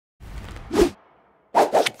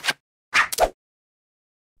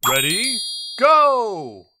Ready,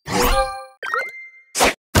 go!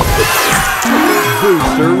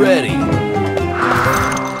 Booster ready.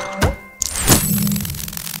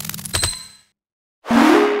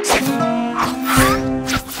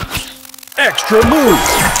 Extra move.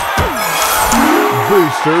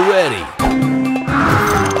 Booster ready.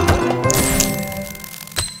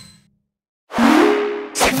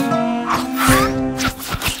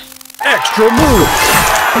 Extra move.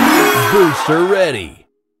 Booster ready.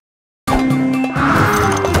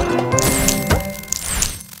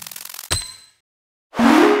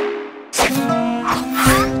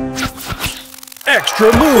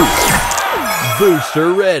 Extra move.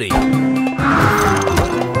 Booster ready.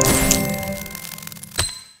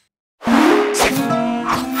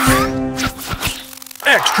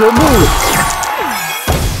 Extra move.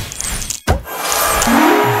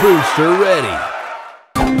 Booster ready.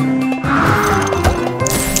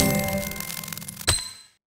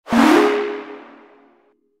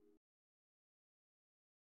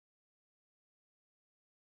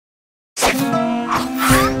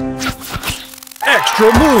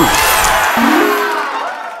 Extra move.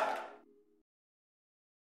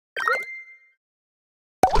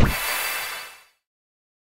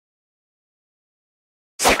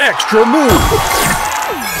 Extra move.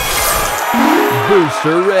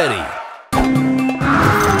 Booster ready.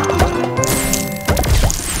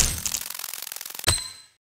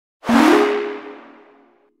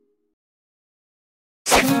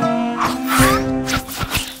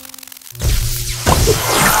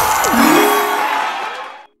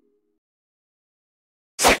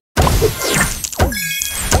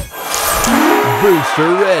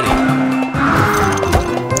 Booster ready.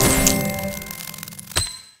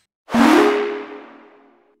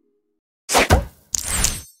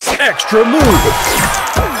 Extra move.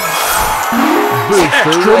 Booster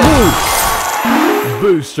Extra ready. Move.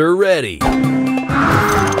 Booster ready.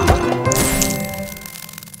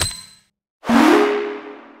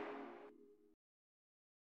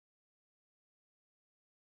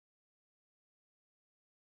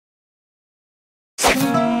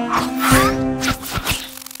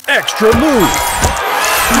 Extra move.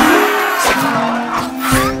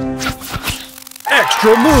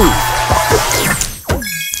 Extra move.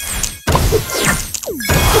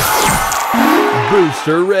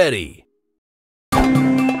 Booster ready.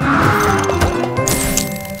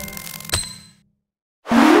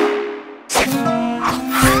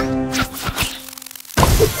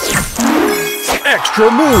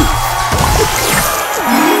 Extra move.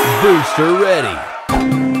 Booster ready.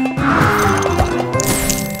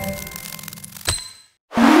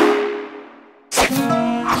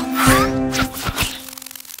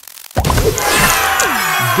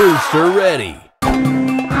 Booster ready.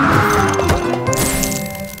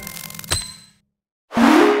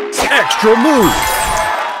 Extra move.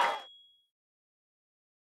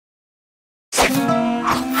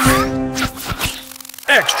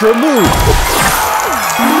 Extra move.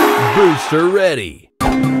 Booster ready.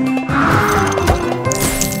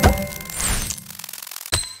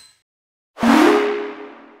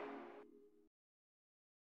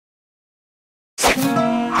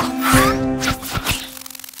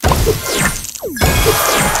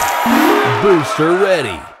 Booster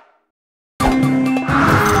ready.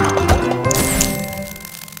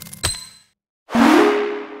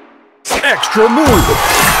 Extra move.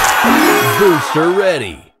 Booster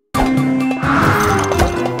ready.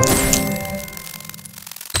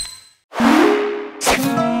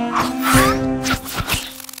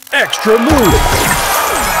 Extra move.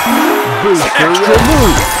 Booster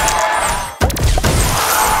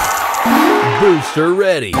Extra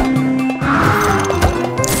ready.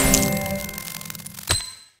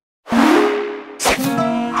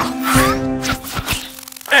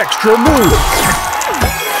 Move. Booster ready.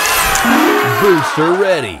 Extra move. Booster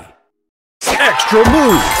ready. Extra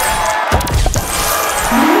move.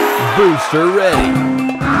 Booster ready.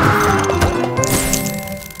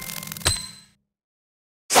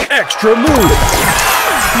 Extra move.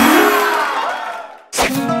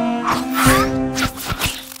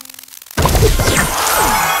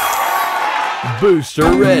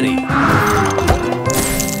 Booster ready.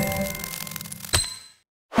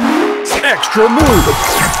 Extra move.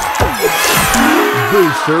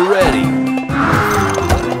 Booster ready.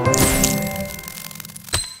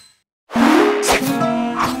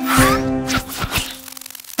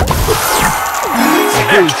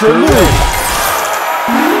 Extra move.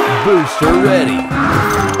 Booster ready.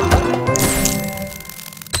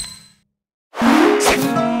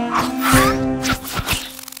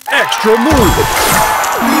 Extra move.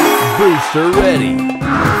 Booster ready.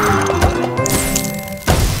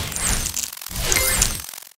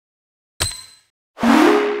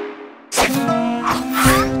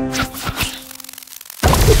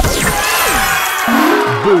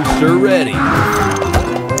 Booster ready.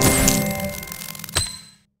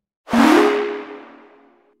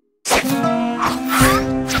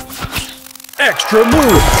 Extra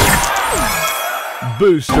move.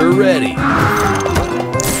 Booster ready.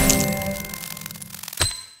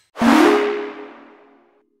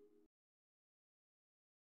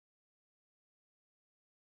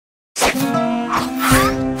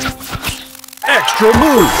 Extra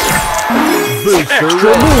move. Booster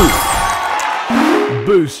ready.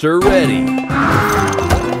 Booster ready.